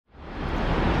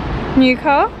New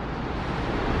car? If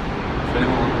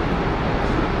anyone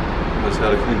knows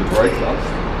how to clean the brake dust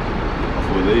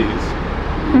off of these,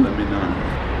 let me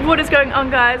know. What is going on,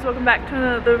 guys? Welcome back to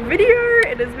another video.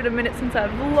 It has been a minute since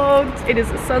I've vlogged. It is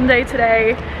a Sunday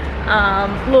today. A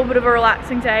little bit of a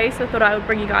relaxing day, so I thought I would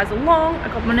bring you guys along. I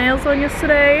got my nails on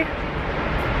yesterday.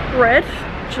 Red,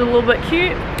 which is a little bit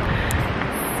cute.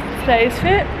 Today's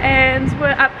fit, and we're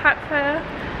at Pack Fair.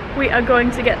 We are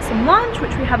going to get some lunch,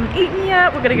 which we haven't eaten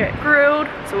yet. We're gonna get grilled,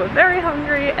 so we're very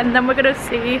hungry, and then we're gonna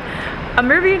see a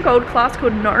movie in gold class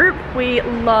called Nope. We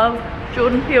love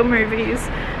Jordan Peele movies.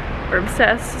 We're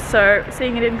obsessed, so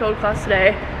seeing it in gold class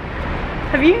today.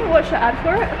 Have you watched the ad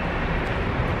for it?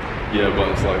 Yeah, but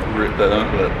it's like, they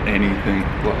don't let anything,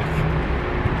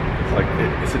 like,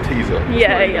 it's a teaser. It's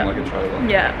Yeah, not even yeah. like a trailer.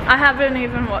 Yeah, I haven't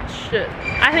even watched it.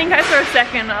 I think I saw a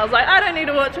second, I was like, I don't need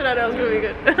to watch it, I know it's gonna be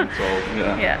good. It's all,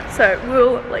 yeah. Yeah, so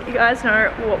we'll let you guys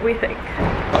know what we think.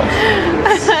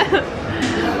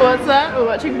 What's that? We're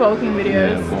watching bulking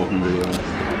videos. Yeah, bulking videos.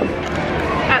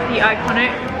 At the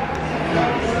iconic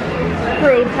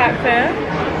grilled Pack Fair.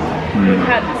 We've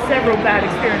had several bad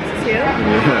experiences here.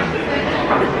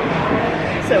 Yeah.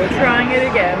 So we're trying it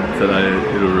again. Today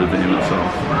it'll redeem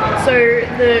itself. So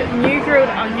the new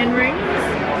grilled onion rings,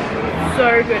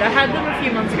 so good. I had them a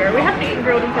few months ago. We haven't eaten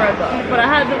grilled in forever, but I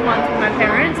had them once with my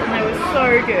parents and they were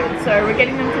so good. So we're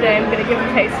getting them today. I'm going to give them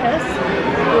a taste test.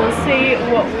 We'll see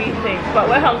what we think.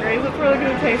 But we're hungry, so it's probably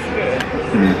going to taste good.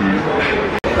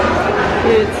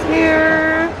 It's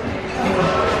here.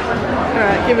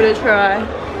 Alright, give it a try.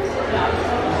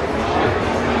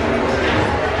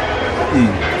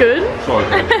 Good? So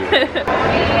good.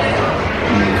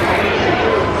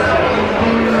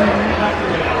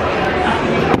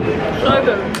 So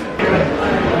good.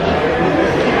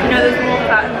 You know, there's more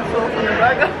fat in the sauce on the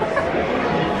burger.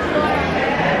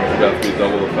 Got to be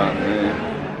double the fat in there.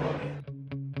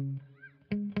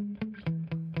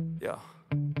 Yeah.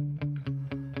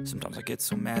 Sometimes I get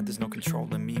so mad, there's no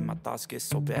controlling me. My thoughts get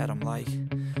so bad, I'm like,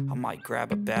 I might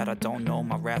grab a bat, I don't know.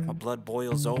 My wrath, my blood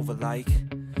boils over like,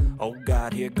 oh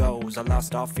God, here goes. I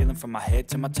lost all feeling from my head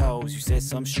to my toes. You said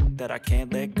some shit that I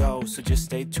can't let go, so just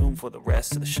stay tuned for the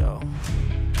rest of the show.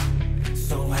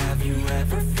 So have you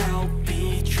ever felt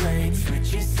betrayed?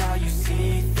 Switches how you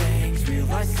see things,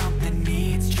 realize something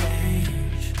needs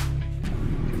change.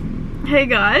 Hey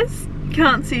guys,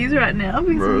 can't see us right now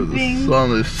because Bro, the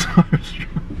sun is so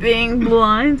strong. Being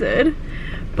blinded.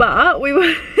 But we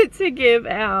wanted to give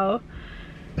our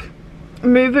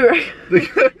movie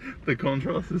The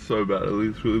contrast is so bad,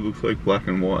 it really looks like black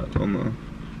and white on the...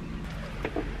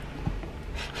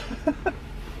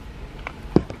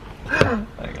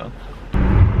 Hang on.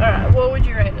 Alright, what would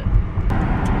you rate it?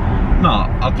 No,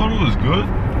 I thought it was good.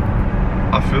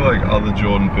 I feel like other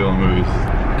Jordan Peele movies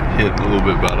hit a little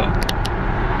bit better.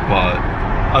 But,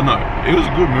 I don't know, it was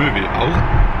a good movie.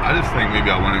 I just think maybe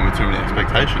I went in with too many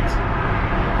expectations.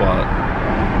 But,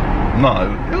 no,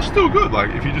 it was still good.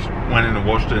 Like, if you just went in and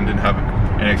watched it and didn't have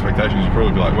any expectations, you'd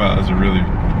probably be like, wow, that's a really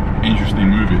interesting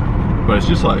movie. But it's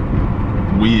just like,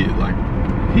 weird, like,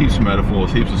 heaps of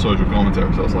metaphors, heaps of social commentary.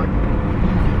 So I was like,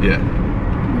 yeah.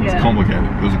 It's complicated.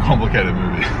 It was a complicated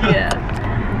movie. Yeah.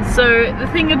 So the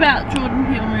thing about Jordan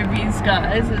Peele movies,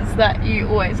 guys, is that you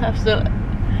always have to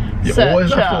You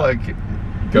always have to like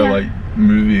go like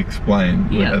movie explain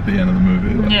like, at the end of the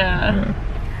movie. Like, yeah.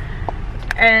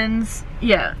 And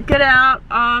yeah, Get Out,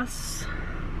 Us,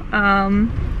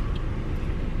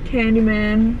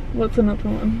 Candyman. What's another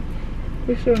one?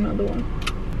 We saw another one.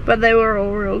 But they were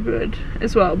all real good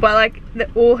as well. But like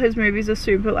all his movies are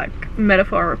super like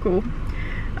metaphorical.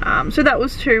 So that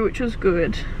was 2, which was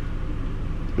good.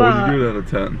 What would you give it out of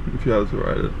 10 if you had to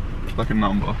rate it? Like a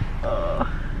number.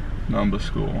 Number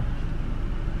score.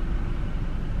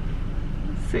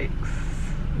 6.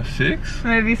 A 6?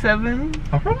 Maybe 7.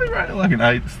 I'll probably rate it like an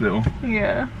 8 still.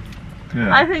 Yeah.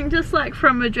 Yeah. I think just like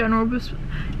from a general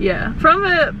from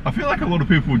a... I feel like a lot of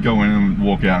people would go in and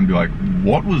walk out and be like,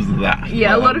 what was that?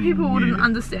 Yeah, like, a lot of people wouldn't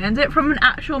understand it. From an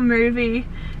actual movie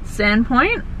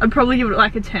standpoint, I'd probably give it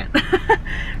like a 10.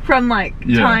 From like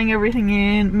tying everything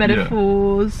in,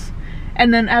 metaphors,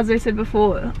 and then as I said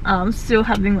before, still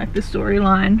having like the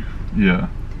storyline. Yeah.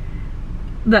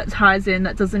 That ties in,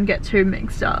 that doesn't get too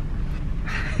mixed up.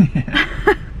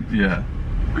 Yeah.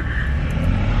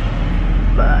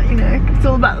 But you know, it's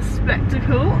all about the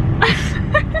spectacle.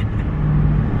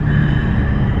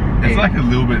 It's like a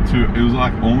little bit too, it was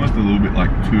like almost a little bit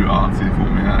like too artsy for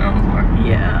me. I was like,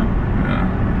 yeah.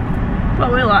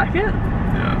 But we like it.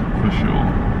 Yeah, for sure.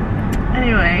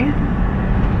 Anyway,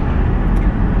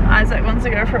 Isaac wants to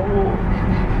go for a walk.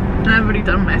 And I've already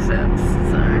done my steps,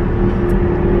 so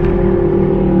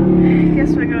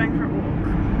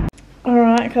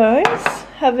Alright guys,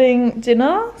 having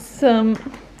dinner, some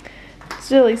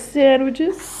jelly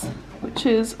sandwiches, which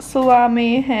is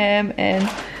salami, ham, and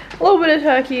a little bit of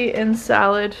turkey and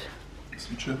salad.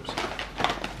 Some chips.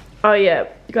 Oh yeah,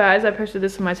 guys, I posted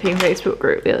this in my team Facebook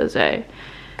group the other day.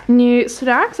 New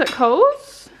snacks at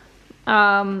Coles.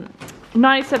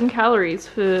 97 calories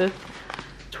for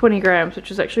 20 grams,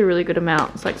 which is actually a really good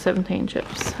amount. It's like 17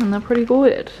 chips, and they're pretty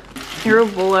good. You're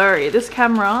blurry. This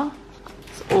camera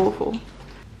is awful.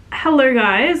 Hello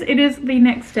guys, it is the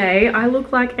next day. I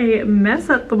look like a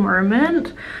mess at the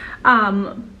moment,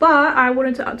 but I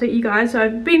wanted to update you guys. So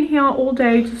I've been here all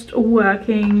day just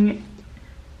working.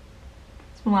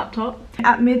 It's my laptop.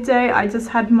 At midday I just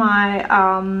had my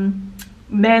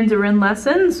Mandarin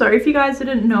lesson. So if you guys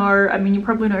didn't know, I mean, you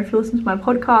probably know if you listen to my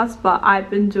podcast, but I've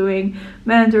been doing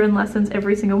Mandarin lessons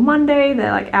every single Monday.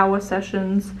 They're like hour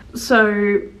sessions.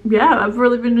 So yeah, I've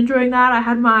really been enjoying that. I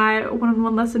had my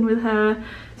one-on-one lesson with her,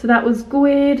 so that was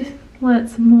good. Learned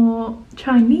some more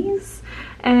Chinese,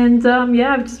 and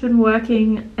yeah, I've just been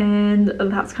working, and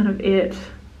that's kind of it.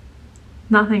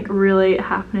 Nothing really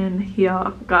happening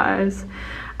here, guys.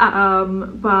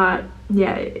 But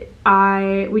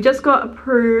yeah, we just got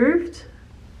approved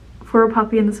for a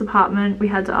puppy in this apartment. We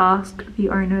had to ask the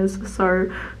owners,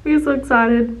 so we're so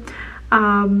excited.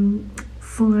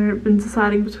 So I've been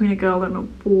deciding between a girl and a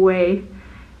boy,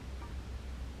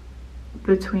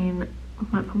 between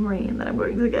my Pomeranian that I'm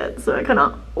going to get. So I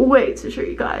cannot wait to show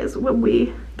you guys when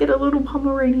we get a little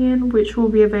Pomeranian, which will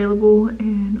be available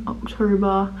in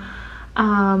October.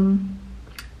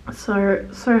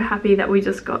 So happy that we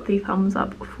just got the thumbs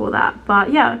up for that.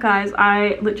 But yeah guys,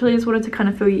 I literally just wanted to kind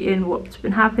of fill you in what's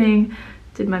been happening.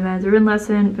 Did my Mandarin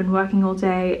lesson, been working all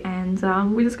day,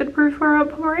 and we just got approved for our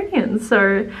Pomeranians.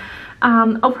 So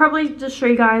I'll probably just show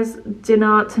you guys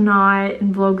dinner tonight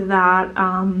and vlog that.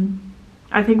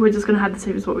 I think we're just gonna have the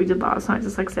same as what we did last night,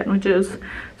 just like sandwiches.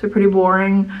 So pretty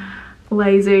boring,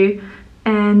 lazy,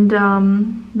 and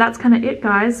that's kind of it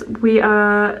guys. We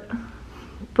are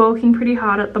bulking pretty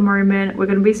hard at the moment. We're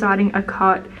going to be starting a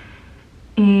cut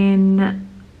on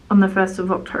the 1st of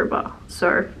October.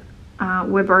 So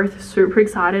we're both super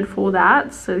excited for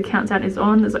that. So the countdown is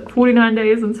on. There's like 49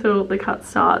 days until the cut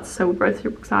starts. So we're both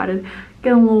super excited.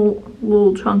 Getting a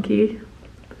little chunky,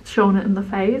 showing it in the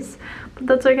face, but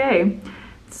that's okay.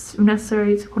 It's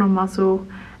necessary to put on muscle,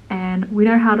 and we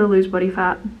know how to lose body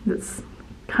fat. That's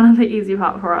kind of the easy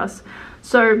part for us.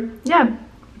 So yeah,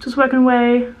 just working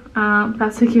away.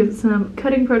 About to give some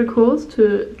cutting protocols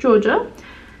to Georgia.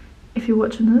 If you're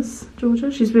watching this,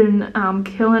 Georgia, she's been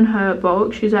killing her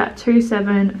bulk. She's at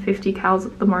 2,750 cals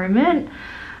at the moment,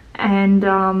 and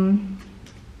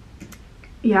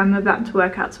yeah, I'm about to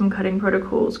work out some cutting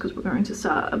protocols because we're going to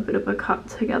start a bit of a cut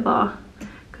together,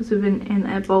 because we've been in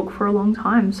our bulk for a long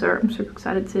time. So I'm super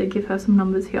excited to give her some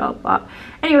numbers here. But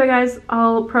anyway guys,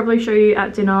 I'll probably show you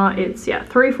at dinner. It's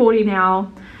 3:40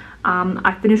 now.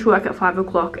 I finish work at 5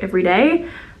 o'clock every day,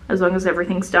 as long as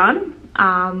everything's done.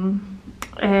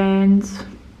 And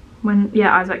when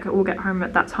Isaac will get home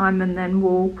at that time, and then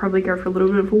we'll probably go for a little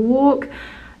bit of a walk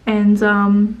and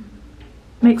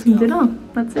make some dinner.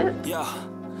 That's it. Yeah,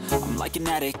 I'm like an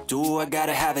addict, do I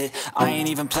gotta have it. I ain't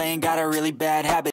even playing, got a really bad habit.